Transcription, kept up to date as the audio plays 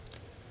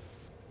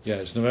Yeah,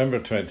 it's November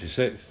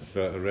 26th,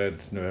 but I read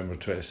November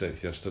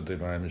 26th yesterday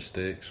by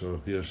mistake,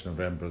 so here's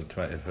November the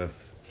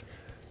 25th,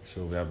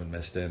 so we haven't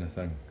missed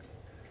anything.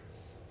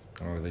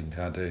 Everything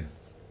caddy.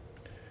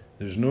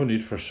 There's no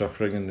need for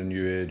suffering in the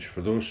new age. For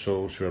those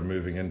souls who are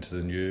moving into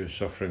the new,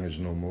 suffering is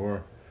no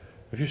more.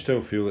 If you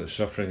still feel that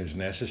suffering is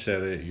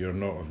necessary, you're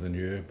not of the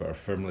new, but are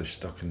firmly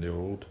stuck in the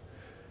old.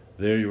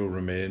 There you will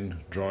remain,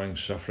 drawing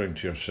suffering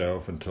to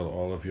yourself until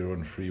all of your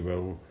own free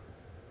will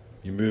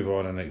you move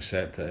on and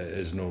accept that it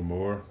is no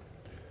more.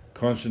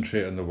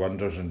 Concentrate on the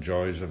wonders and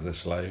joys of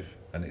this life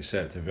and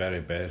accept the very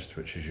best,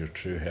 which is your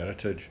true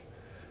heritage.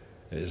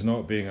 It is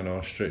not being an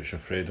ostrich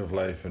afraid of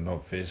life and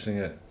not facing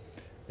it.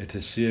 It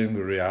is seeing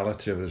the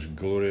reality of this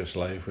glorious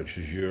life which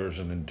is yours,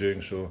 and in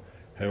doing so,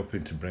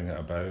 helping to bring it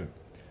about.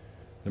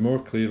 The more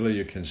clearly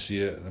you can see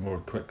it, the more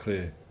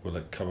quickly will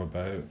it come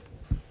about.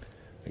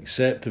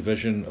 Accept the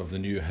vision of the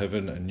new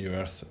heaven and new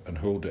earth and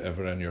hold it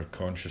ever in your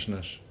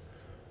consciousness.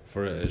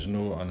 For it is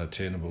no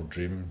unattainable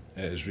dream,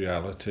 it is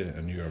reality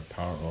and you are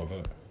part of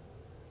it.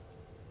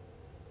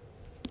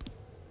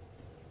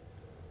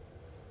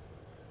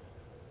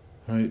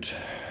 Right.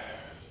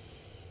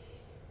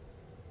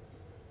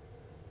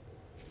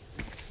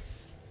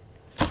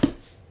 Get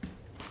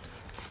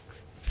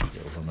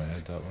over my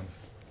head, that one.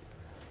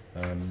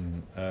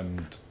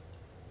 And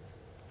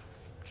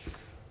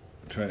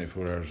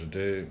 24 hours a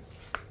day.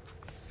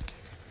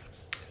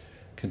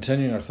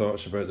 Continuing our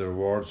thoughts about the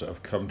rewards that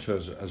have come to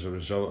us as a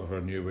result of our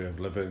new way of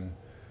living,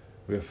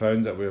 we have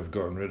found that we have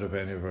gotten rid of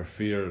any of our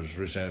fears,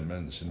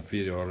 resentments,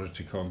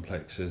 inferiority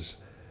complexes,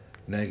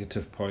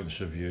 negative points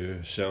of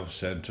view,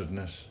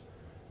 self-centeredness,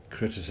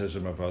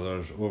 criticism of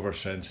others,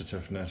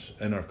 oversensitiveness,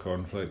 inner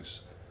conflicts,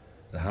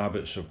 the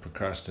habits of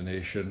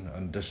procrastination,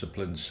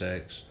 undisciplined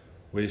sex,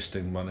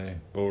 wasting money,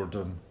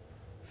 boredom,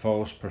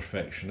 false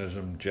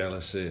perfectionism,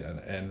 jealousy and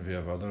envy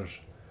of others.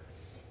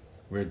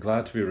 We are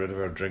glad to be rid of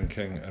our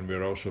drinking, and we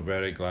are also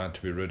very glad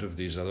to be rid of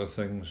these other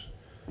things.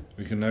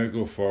 We can now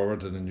go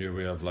forward in the new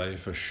way of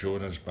life as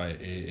shown us by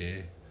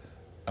AA.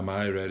 Am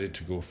I ready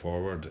to go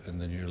forward in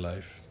the new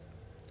life?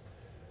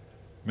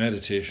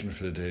 Meditation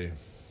for the day.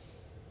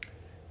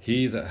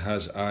 He that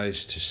has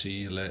eyes to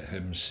see, let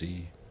him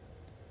see.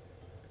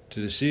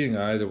 To the seeing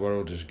eye, the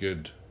world is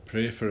good.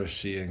 Pray for a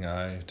seeing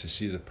eye to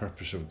see the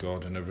purpose of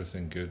God in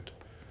everything good.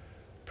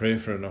 Pray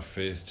for enough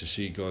faith to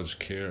see God's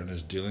care in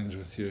his dealings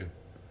with you.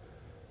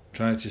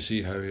 Try to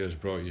see how he has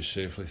brought you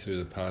safely through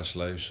the past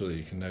life so that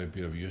you can now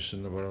be of use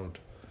in the world.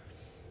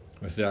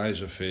 With the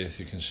eyes of faith,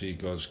 you can see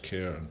God's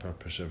care and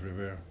purpose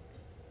everywhere.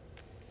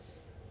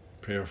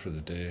 Prayer for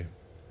the day.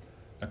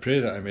 I pray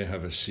that I may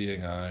have a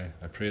seeing eye.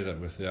 I pray that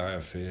with the eye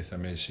of faith I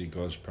may see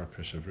God's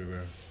purpose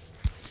everywhere.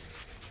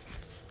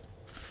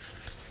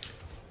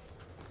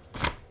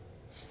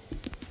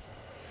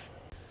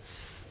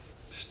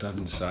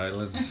 Stunned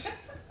silence.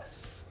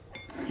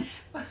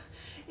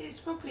 It's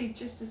probably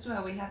just as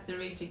well we had the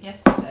reading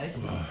yesterday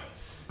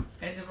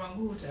in the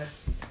wrong order,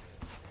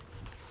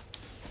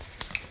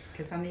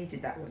 because I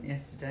needed that one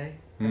yesterday.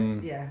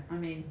 Yeah, I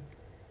mean,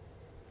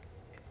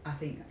 I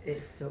think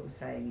it's sort of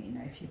saying, you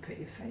know, if you put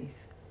your faith,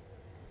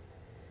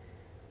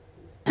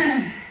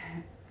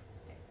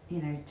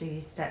 you know, do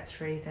your step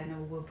 3, then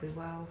all will be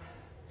well.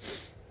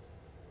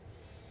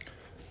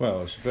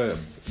 Well, it's about,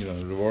 you know,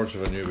 the rewards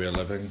of a new way of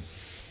living.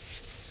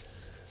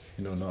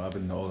 You know, not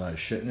having all that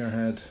shit in your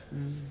head.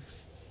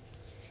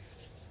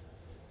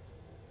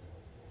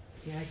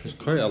 Yeah,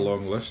 it's quite a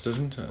long list,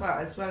 isn't it? Well,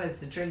 as well as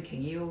the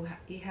drinking, you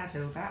had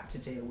all that to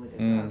deal with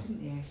as well,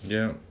 didn't you?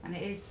 Yeah. And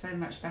it is so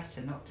much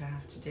better not to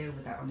have to deal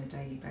with that on a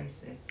daily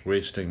basis.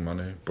 Wasting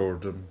money,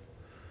 boredom,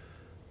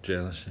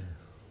 jealousy,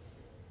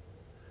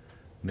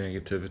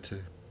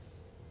 negativity,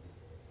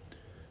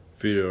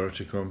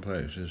 inferiority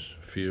complexes,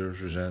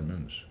 fears,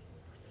 resentments,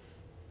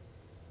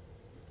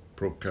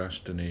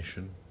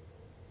 procrastination.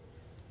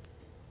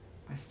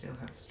 I still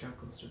have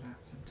struggles with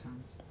that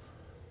sometimes.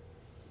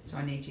 So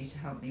I need you to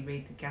help me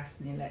read the gas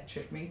and the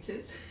electric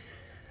meters,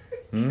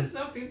 because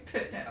I've been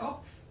putting it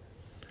off.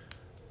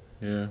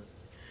 Yeah.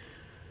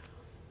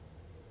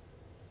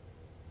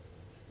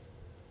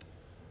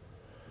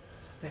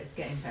 But it's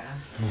getting better.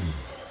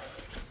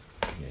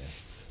 Yeah.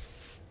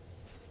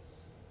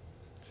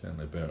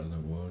 Certainly better than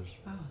it was.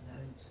 Oh,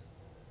 loads.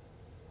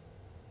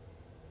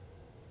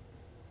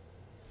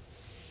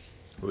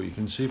 Well, you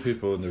can see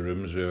people in the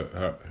rooms who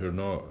are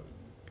not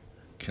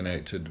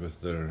connected with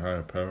their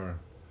higher power.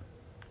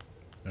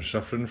 They're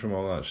suffering from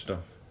all that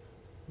stuff.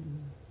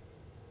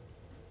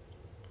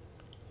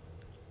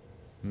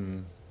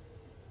 They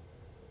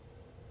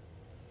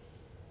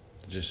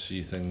just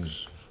see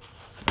things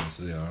as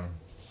they are.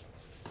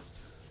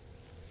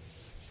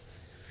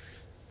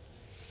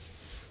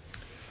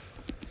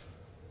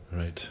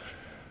 Right.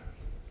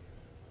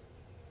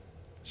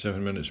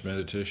 7 minutes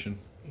meditation.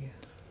 Yeah.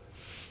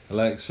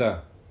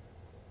 Alexa,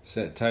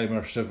 set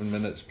timer 7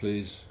 minutes,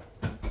 please.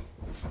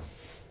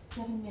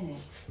 7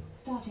 minutes,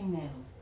 starting now.